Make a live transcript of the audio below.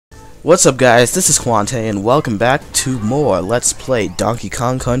What's up guys, this is Quante and welcome back to more Let's Play Donkey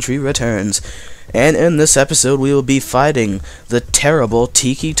Kong Country Returns. And in this episode we will be fighting the terrible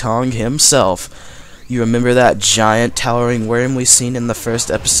Tiki Tong himself. You remember that giant towering worm we seen in the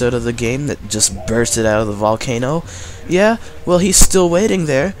first episode of the game that just bursted out of the volcano? Yeah, well he's still waiting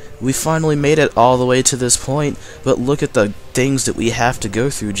there. We finally made it all the way to this point, but look at the things that we have to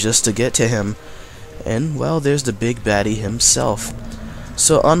go through just to get to him. And well, there's the big baddie himself.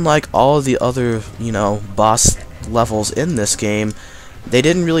 So unlike all of the other, boss levels in this game, they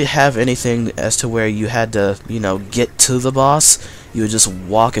didn't really have anything as to where you had to, get to the boss. You would just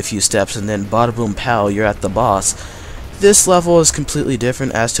walk a few steps and then bada boom pow, you're at the boss. This level is completely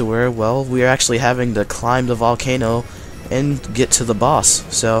different as to where, well, we are actually having to climb the volcano and get to the boss.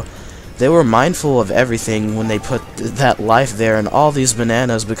 So they were mindful of everything when they put that life there and all these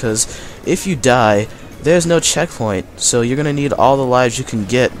bananas, because if you die, there's no checkpoint, so you're gonna need all the lives you can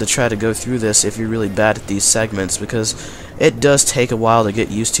get to try to go through this if you're really bad at these segments, because it does take a while to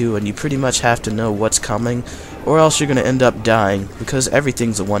get used to, and you pretty much have to know what's coming, or else you're gonna end up dying, because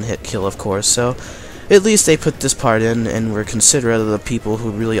everything's a one-hit kill, of course. So at least they put this part in, and we're considerate of the people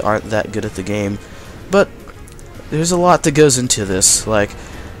who really aren't that good at the game. But there's a lot that goes into this. Like,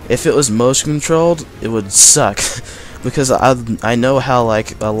 if it was motion controlled, it would suck. Because I know how,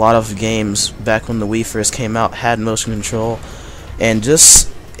 like, a lot of games back when the Wii first came out had motion control, and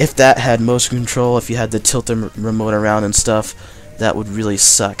just if that had motion control, if you had to tilt the remote around and stuff, that would really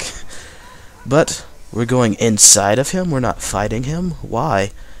suck. But we're going inside of him, we're not fighting him.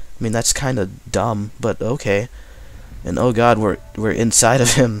 Why? I mean, that's kind of dumb, but okay. And oh god, we're inside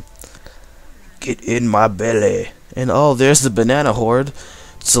of him. Get in my belly. And oh, there's the banana horde.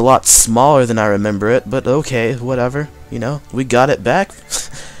 It's a lot smaller than I remember it, but okay, whatever, we got it back.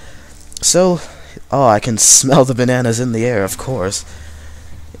 So, oh, I can smell the bananas in the air, of course.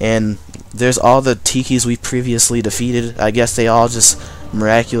 And there's all the Tikis we previously defeated. I guess they all just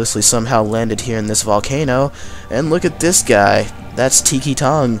miraculously somehow landed here in this volcano. And look at this guy. That's Tiki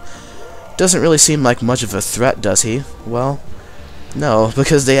Tong. Doesn't really seem like much of a threat, does he? Well, no,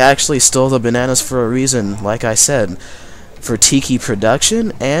 because they actually stole the bananas for a reason, like I said. For Tiki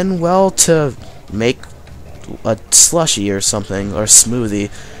production, and well, to make a slushy or something, or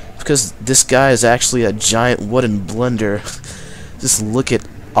smoothie, because this guy is actually a giant wooden blender. Just look at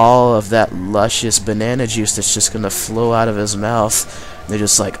all of that luscious banana juice that's just gonna flow out of his mouth. They're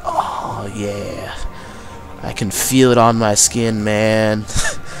just like, oh yeah, I can feel it on my skin, man.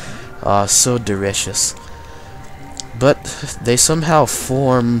 Oh, so delicious. But they somehow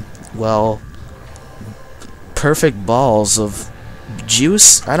form, well, perfect balls of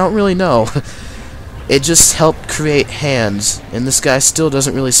juice? I don't really know. It just helped create hands, and this guy still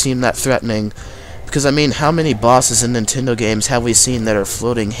doesn't really seem that threatening, because I mean, how many bosses in Nintendo games have we seen that are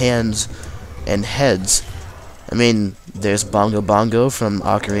floating hands and heads? I mean, there's Bongo Bongo from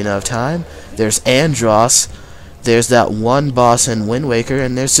Ocarina of Time, there's Andross, there's that one boss in Wind Waker,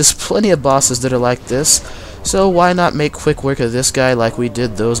 and there's just plenty of bosses that are like this. So why not make quick work of this guy like we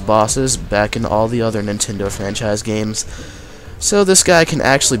did those bosses back in all the other Nintendo franchise games? So this guy can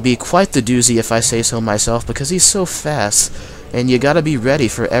actually be quite the doozy if I say so myself, because he's so fast, and you gotta be ready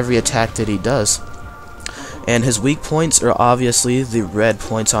for every attack that he does. And his weak points are obviously the red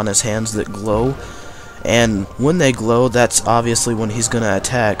points on his hands that glow, and when they glow, that's obviously when he's gonna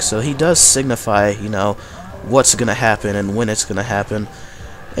attack. So he does signify, what's gonna happen and when it's gonna happen.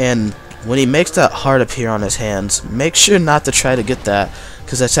 And when he makes that heart appear on his hands, make sure not to try to get that,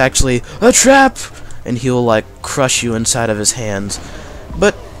 because that's actually a trap, and he'll like crush you inside of his hands.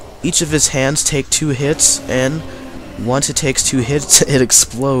 But each of his hands take 2 hits, and once it takes 2 hits, it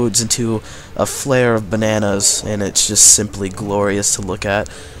explodes into a flare of bananas, and it's just simply glorious to look at.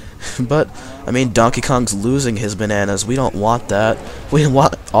 But I mean, Donkey Kong's losing his bananas. We don't want that. We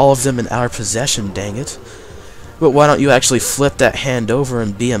want all of them in our possession, dang it. But why don't you actually flip that hand over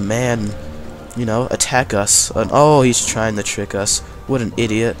and be a man, attack us? And oh, he's trying to trick us. What an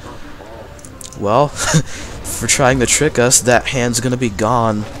idiot. Well, for trying to trick us, that hand's gonna be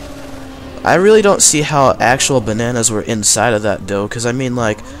gone. I really don't see how actual bananas were inside of that dough, because I mean,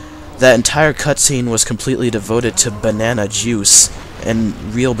 like, that entire cutscene was completely devoted to banana juice, and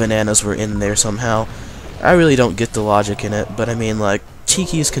real bananas were in there somehow. I really don't get the logic in it, but I mean, like,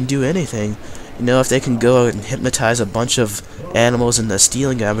 Tikis can do anything. If they can go and hypnotize a bunch of animals into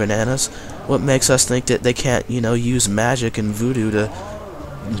stealing our bananas, what makes us think that they can't, use magic and voodoo to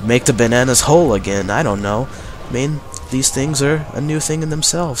make the bananas whole again? I don't know. I mean, these things are a new thing in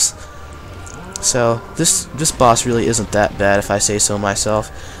themselves. So this boss really isn't that bad if I say so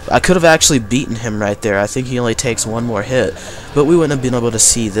myself. I could have actually beaten him right there. I think he only takes one more hit, but we wouldn't have been able to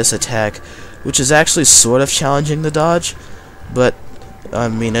see this attack, which is actually sort of challenging the dodge, but I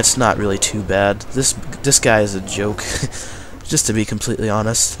mean it's not really too bad. This guy is a joke, just to be completely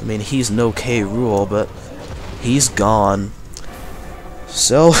honest. I mean he's no K. Rool, but he's gone.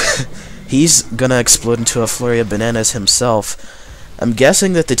 So he's gonna explode into a flurry of bananas himself. I'm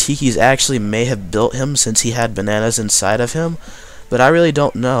guessing that the Tikis actually may have built him since he had bananas inside of him, but I really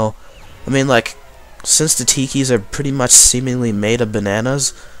don't know. I mean, like, since the Tikis are pretty much seemingly made of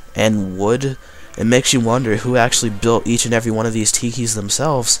bananas and wood, it makes you wonder who actually built each and every one of these Tikis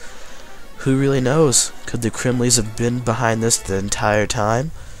themselves. Who really knows? Could the Kremlis have been behind this the entire time?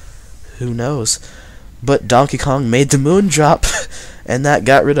 Who knows? But Donkey Kong made the moon drop, and that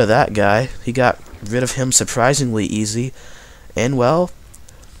got rid of that guy. He got rid of him surprisingly easy. And, well,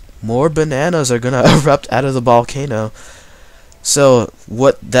 more bananas are gonna erupt out of the volcano. So,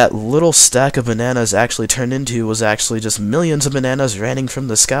 what that little stack of bananas actually turned into was actually just millions of bananas raining from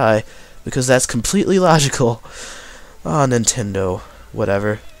the sky, because that's completely logical. Ah, Nintendo.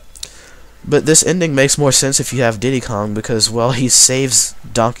 Whatever. But this ending makes more sense if you have Diddy Kong, because, well, he saves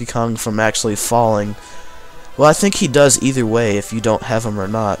Donkey Kong from actually falling. Well, I think he does either way, if you don't have him or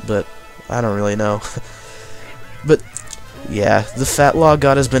not, but I don't really know. But yeah, the Fat Log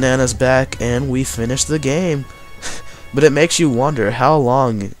got his bananas back, and we finished the game. But it makes you wonder, how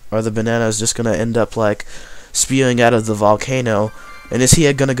long are the bananas just gonna end up, like, spewing out of the volcano? And is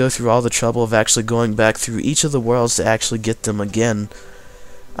he gonna go through all the trouble of actually going back through each of the worlds to actually get them again?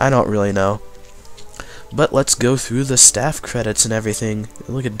 I don't really know. But let's go through the staff credits and everything.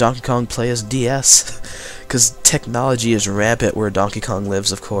 Look at Donkey Kong play his DS. Because technology is rampant where Donkey Kong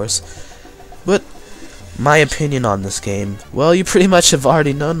lives, of course. But my opinion on this game, well, you pretty much have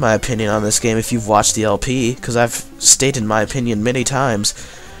already known my opinion on this game if you've watched the LP, because I've stated my opinion many times.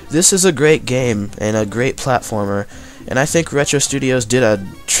 This is a great game and a great platformer, and I think Retro Studios did a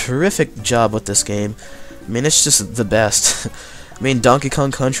terrific job with this game. I mean, it's just the best. I mean, Donkey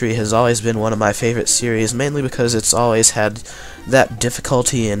Kong Country has always been one of my favorite series, mainly because it's always had that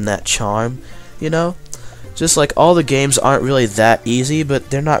difficulty and that charm, you know? Just like all the games aren't really that easy, but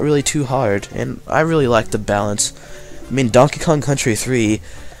they're not really too hard, and I really like the balance. I mean, Donkey Kong Country 3,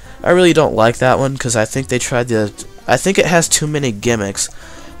 I really don't like that one, because I think they tried to... I think it has too many gimmicks.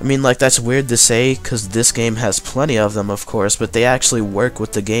 I mean, like, that's weird to say, because this game has plenty of them, of course, but they actually work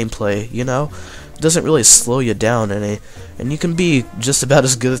with the gameplay, you know? It doesn't really slow you down any, and you can be just about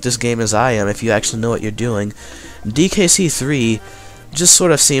as good at this game as I am if you actually know what you're doing. DKC 3 just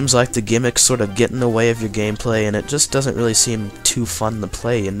sort of seems like the gimmicks sort of get in the way of your gameplay, and it just doesn't really seem too fun to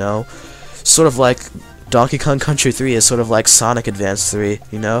play, you know? Sort of like Donkey Kong Country 3 is sort of like Sonic Advance 3,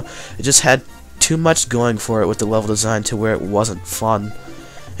 you know? It just had too much going for it with the level design to where it wasn't fun.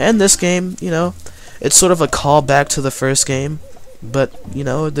 And this game, you know, it's sort of a callback to the first game, but, you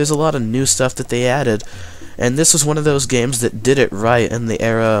know, there's a lot of new stuff that they added. And this was one of those games that did it right in the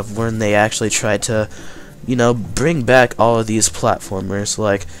era of when they actually tried to, you know, bring back all of these platformers.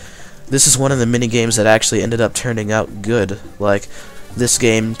 Like, this is one of the mini games that actually ended up turning out good. Like, this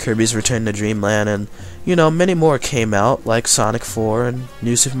game, Kirby's Return to Dreamland, and, you know, many more came out, like Sonic 4 and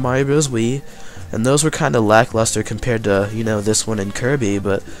New Super Mario Bros. Wii. And those were kind of lackluster compared to, you know, this one and Kirby,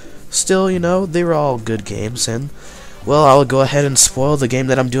 but still, you know, they were all good games. And, well, I'll go ahead and spoil the game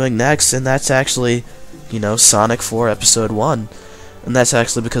that I'm doing next, and that's actually, you know, Sonic 4 Episode 1. And that's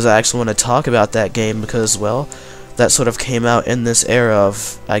actually because I actually want to talk about that game because, well, that sort of came out in this era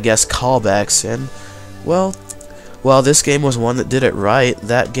of, I guess, callbacks. And, well, while this game was one that did it right,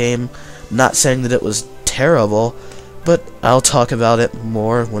 that game, not saying that it was terrible, but I'll talk about it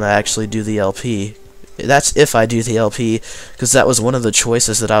more when I actually do the LP. That's if I do the LP, because that was one of the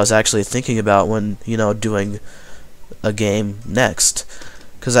choices that I was actually thinking about when, you know, doing a game next.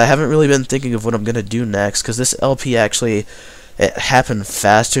 Because I haven't really been thinking of what I'm going to do next, because this LP actually, it happened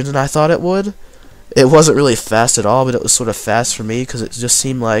faster than I thought it would. It wasn't really fast at all, but it was sort of fast for me, because it just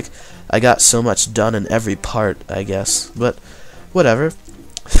seemed like I got so much done in every part, I guess. But, whatever.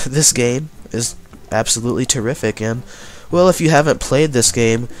 This game is absolutely terrific, and, well, if you haven't played this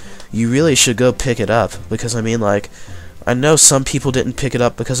game, you really should go pick it up, because, I mean, like, I know some people didn't pick it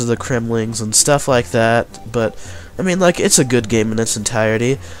up because of the Kremlings and stuff like that, but, I mean, like, it's a good game in its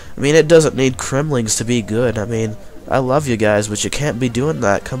entirety. I mean, it doesn't need Kremlings to be good. I mean, I love you guys, but you can't be doing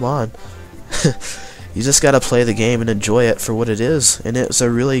that, come on. You just gotta play the game and enjoy it for what it is, and it's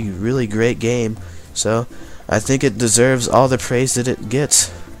a really, really great game, so I think it deserves all the praise that it gets,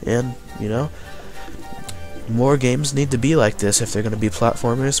 and, you know, more games need to be like this if they're going to be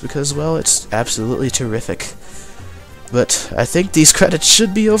platformers, because, well, it's absolutely terrific. But I think these credits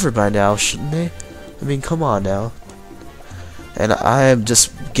should be over by now, shouldn't they? I mean, come on now. And I am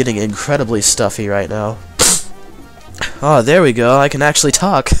just getting incredibly stuffy right now. Oh, there we go. I can actually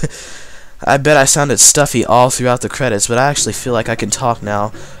talk. I bet I sounded stuffy all throughout the credits, but I actually feel like I can talk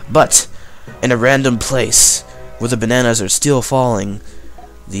now. But in a random place where the bananas are still falling,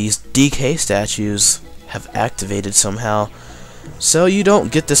 these DK statues have activated somehow. So you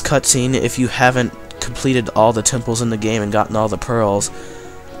don't get this cutscene if you haven't completed all the temples in the game and gotten all the pearls,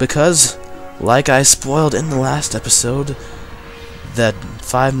 because, like I spoiled in the last episode, that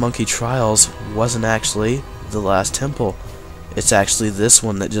 5 Monkey Trials wasn't actually the last temple. It's actually this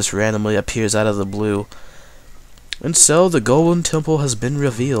one that just randomly appears out of the blue. And so the Golden Temple has been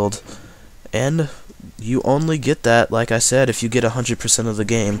revealed, and you only get that, like I said, if you get 100% of the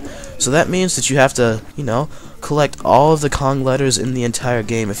game. So that means that you have to, you know, collect all of the Kong letters in the entire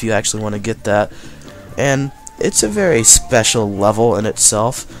game if you actually want to get that. And it's a very special level in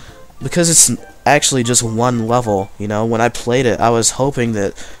itself, because it's actually just one level. You know, when I played it, I was hoping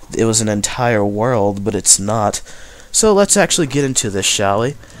that it was an entire world, but it's not. So let's actually get into this, shall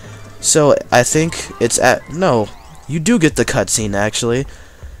we? So I think it's no, you do get the cutscene actually.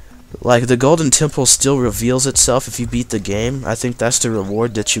 Like, the Golden Temple still reveals itself if you beat the game. I think that's the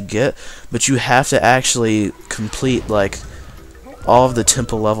reward that you get, but you have to actually complete, like, all of the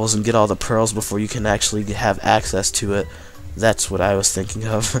temple levels and get all the pearls before you can actually have access to it. That's what I was thinking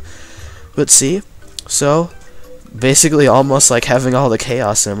of. But see, so basically almost like having all the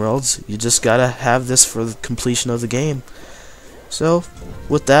Chaos Emeralds. You just gotta have this for the completion of the game. So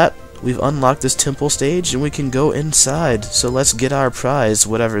with that, we've unlocked this temple stage and we can go inside. So let's get our prize,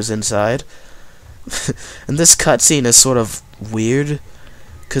 whatever's inside. And this cutscene is sort of weird,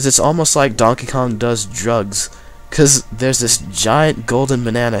 because it's almost like Donkey Kong does drugs. Because there's this giant golden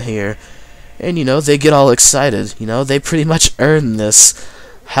banana here, and, you know, they get all excited. You know, they pretty much earn this.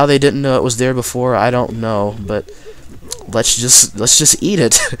 How they didn't know it was there before, I don't know, but let's just eat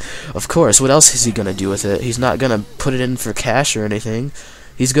it. Of course, what else is he gonna do with it? He's not gonna put it in for cash or anything.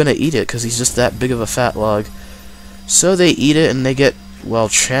 He's gonna eat it because he's just that big of a fat log. So they eat it and they get, well,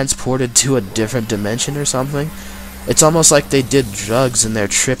 transported to a different dimension or something. It's almost like they did drugs and they're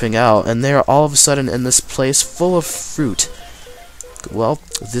tripping out, and they're all of a sudden in this place full of fruit. Well,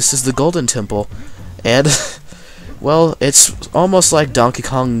 this is the Golden Temple, and well, it's almost like Donkey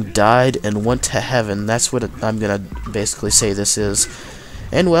Kong died and went to heaven. That's what I'm gonna basically say this is.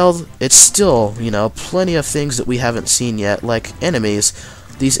 And, well, it's still, you know, plenty of things that we haven't seen yet, like enemies.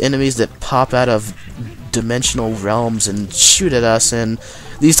 These enemies that pop out of dimensional realms and shoot at us, and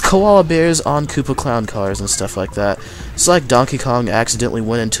these koala bears on Koopa Clown cars and stuff like that. It's like Donkey Kong accidentally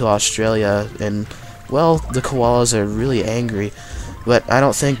went into Australia, and, well, the koalas are really angry. But I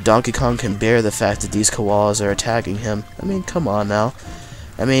don't think Donkey Kong can bear the fact that these koalas are attacking him. I mean, come on now.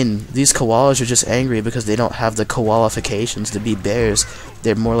 I mean, these koalas are just angry because they don't have the koalifications to be bears.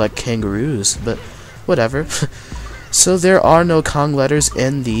 They're more like kangaroos, but whatever. So there are no Kong letters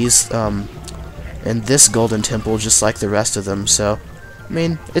in these, in this Golden Temple, just like the rest of them. So, I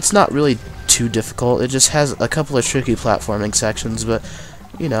mean, it's not really too difficult. It just has a couple of tricky platforming sections, but,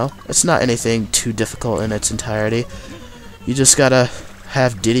 you know, it's not anything too difficult in its entirety. You just gotta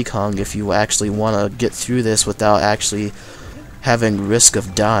have Diddy Kong if you actually want to get through this without actually having risk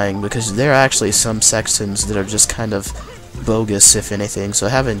of dying, because there are actually some sections that are just kind of bogus, if anything, so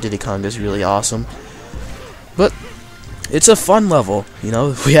having Diddy Kong is really awesome. But it's a fun level, you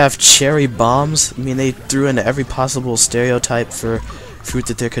know. We have cherry bombs. I mean, they threw in every possible stereotype for fruit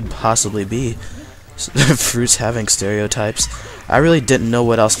that there could possibly be. Fruits having stereotypes. I really didn't know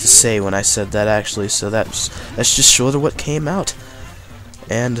what else to say when I said that, actually, so that's just sort of what came out.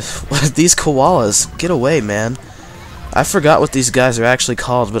 And these koalas, get away, man. I forgot what these guys are actually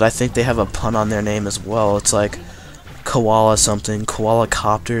called, but I think they have a pun on their name as well. It's like koala something, koala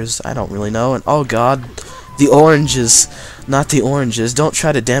copters, I don't really know. And oh god, the oranges, not the oranges, don't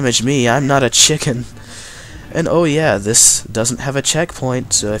try to damage me, I'm not a chicken. And oh yeah, this doesn't have a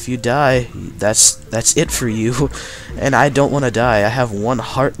checkpoint, so if you die, that's it for you. And I don't want to die, I have 1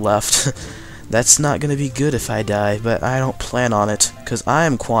 heart left. That's not gonna be good if I die, but I don't plan on it, because I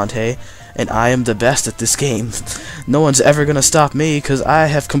am Quante, and I am the best at this game. No one's ever gonna stop me, because I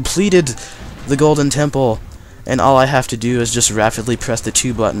have completed the Golden Temple, and all I have to do is just rapidly press the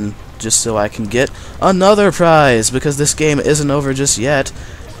 2 button, just so I can get another prize, because this game isn't over just yet.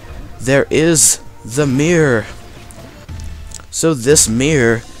 There is the mirror. So this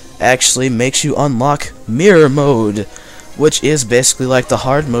mirror actually makes you unlock mirror mode, which is basically like the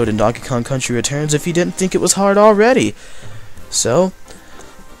hard mode in Donkey Kong Country Returns if you didn't think it was hard already. So,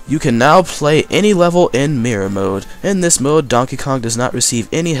 you can now play any level in mirror mode. In this mode, Donkey Kong does not receive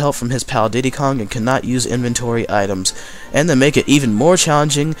any help from his pal Diddy Kong and cannot use inventory items. And to make it even more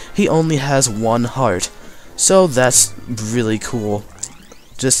challenging, he only has 1 heart. So that's really cool,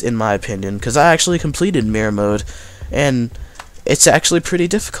 just in my opinion, because I actually completed mirror mode, and it's actually pretty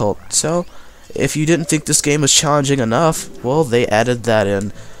difficult. So, if you didn't think this game was challenging enough, well, they added that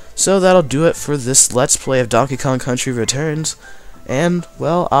in. So that'll do it for this Let's Play of Donkey Kong Country Returns. And,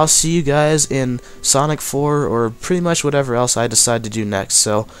 well, I'll see you guys in Sonic 4 or pretty much whatever else I decide to do next.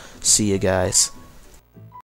 So, see you guys.